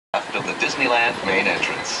left of the Disneyland main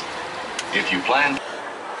entrance. If you plan...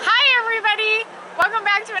 Hi everybody! Welcome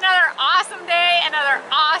back to another awesome day, another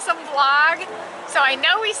awesome vlog. So I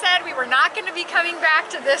know we said we were not going to be coming back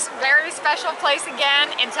to this very special place again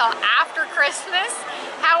until after Christmas.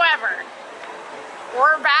 However,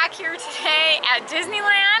 we're back here today at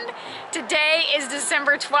Disneyland. Today is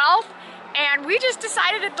December 12th. And we just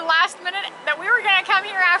decided at the last minute that we were gonna come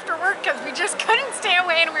here after work because we just couldn't stay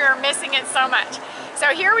away and we were missing it so much.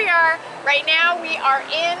 So here we are. Right now we are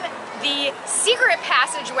in the secret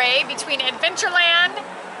passageway between Adventureland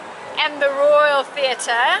and the Royal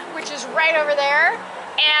Theatre, which is right over there.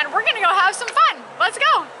 And we're gonna go have some fun. Let's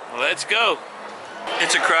go. Let's go.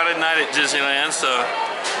 It's a crowded night at Disneyland, so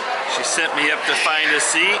she sent me up to find a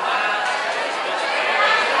seat.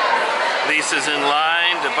 Lisa's in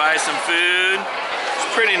line to buy some food. It's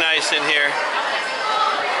pretty nice in here.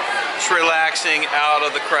 It's relaxing out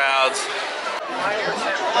of the crowds.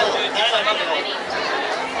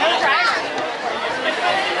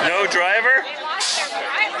 No driver? They lost their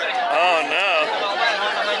driver. Oh no.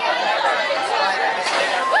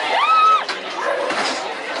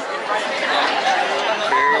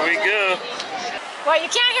 Here we go. Well, you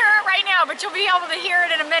can't hear it right now, but you'll be able to hear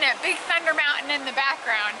it in a minute. Big Thunder Mountain in the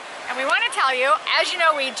background. And we want to tell you, as you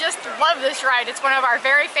know, we just love this ride. It's one of our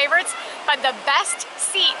very favorites, but the best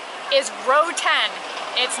seat is row 10.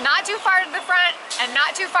 It's not too far to the front and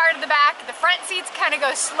not too far to the back. The front seats kind of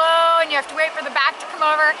go slow and you have to wait for the back to come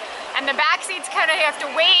over. And the back seats kind of have to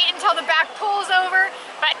wait until the back pulls over.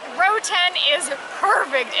 But row 10 is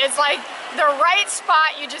perfect. It's like the right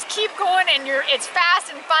spot. You just keep going and it's fast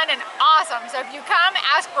and fun and awesome. So if you come,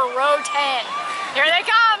 ask for row 10. Here they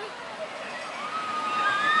come.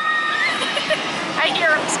 I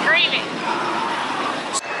hear them screaming.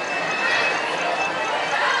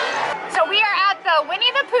 So we are at the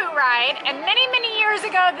Winnie the Pooh ride, and many, many years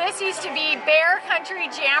ago, this used to be Bear Country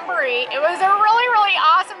Jamboree. It was a really, really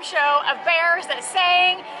awesome show of bears that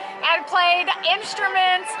sang and played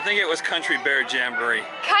instruments. I think it was Country Bear Jamboree.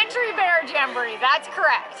 Country Bear Jamboree, that's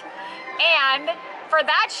correct. And for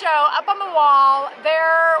that show, up on the wall,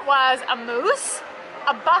 there was a moose,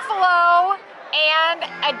 a buffalo, and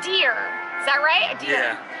a deer. Is that right? A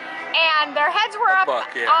deer. Yeah. And their heads were up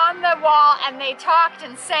yeah. on the wall and they talked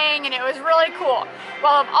and sang and it was really cool.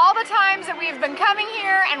 Well, of all the times that we've been coming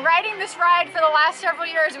here and riding this ride for the last several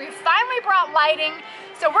years, we've finally brought lighting.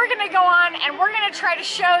 So we're gonna go on and we're gonna try to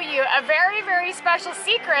show you a very, very special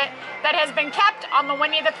secret that has been kept on the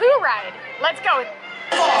Winnie the Pooh ride. Let's go.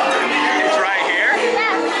 It's right here?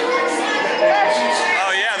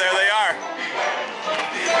 Oh yeah, there they are.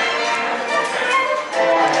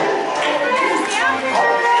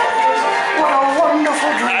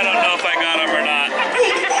 I don't know if I got them or not.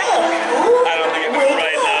 I don't think it was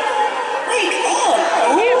bright enough.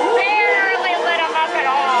 You barely lit them up at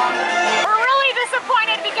all. We're really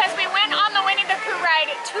disappointed because we went on the Winnie the Pooh ride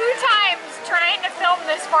 2 times trying to film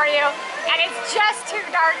this for you, and it's just too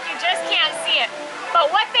dark, you just can't see it. But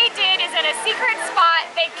what they did is in a secret spot,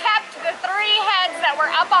 they kept the 3 heads that were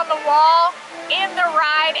up on the wall in the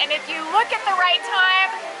ride, and if you look at the right time,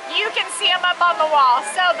 you can see them up on the wall.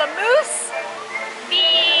 So the moose,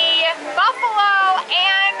 the buffalo,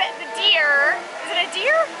 and the deer. Is it a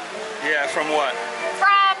deer? Yeah, from what?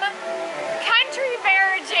 From Country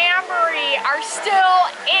Bear Jamboree are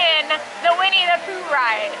still in the Winnie the Pooh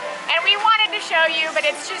ride. And we wanted to show you, but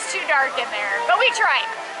it's just too dark in there. But we tried.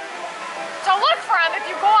 So look for them if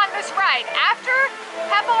you go on this ride. After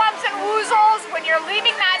Heffalumps and Woozles, when you're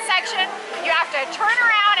leaving that section, you have to turn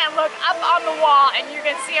around and look up on the wall and you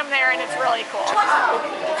can see them there and it's really cool.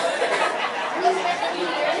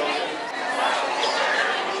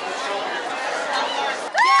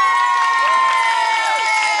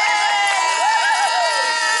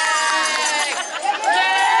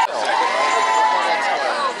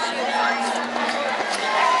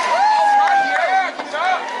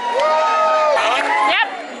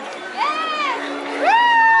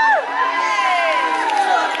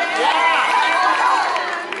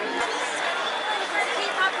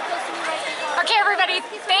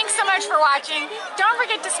 Thanks so much for watching. Don't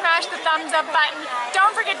forget to smash the thumbs up button.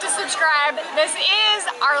 Don't forget to subscribe. This is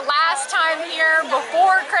our last time here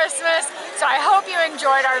before Christmas, so I hope you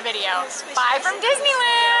enjoyed our video. Bye from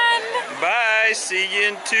Disneyland. Bye. See you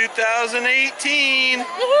in 2018.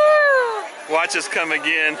 Woohoo! Watch us come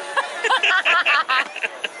again.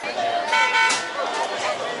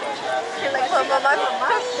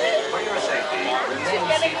 For your safety,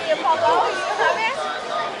 remain seated.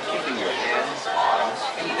 Keeping your hands, arms,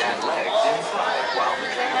 feet, and legs inside while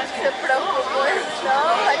Se preocupó, no,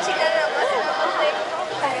 la chica nada más se lo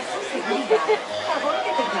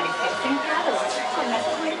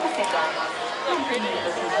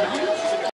pretty.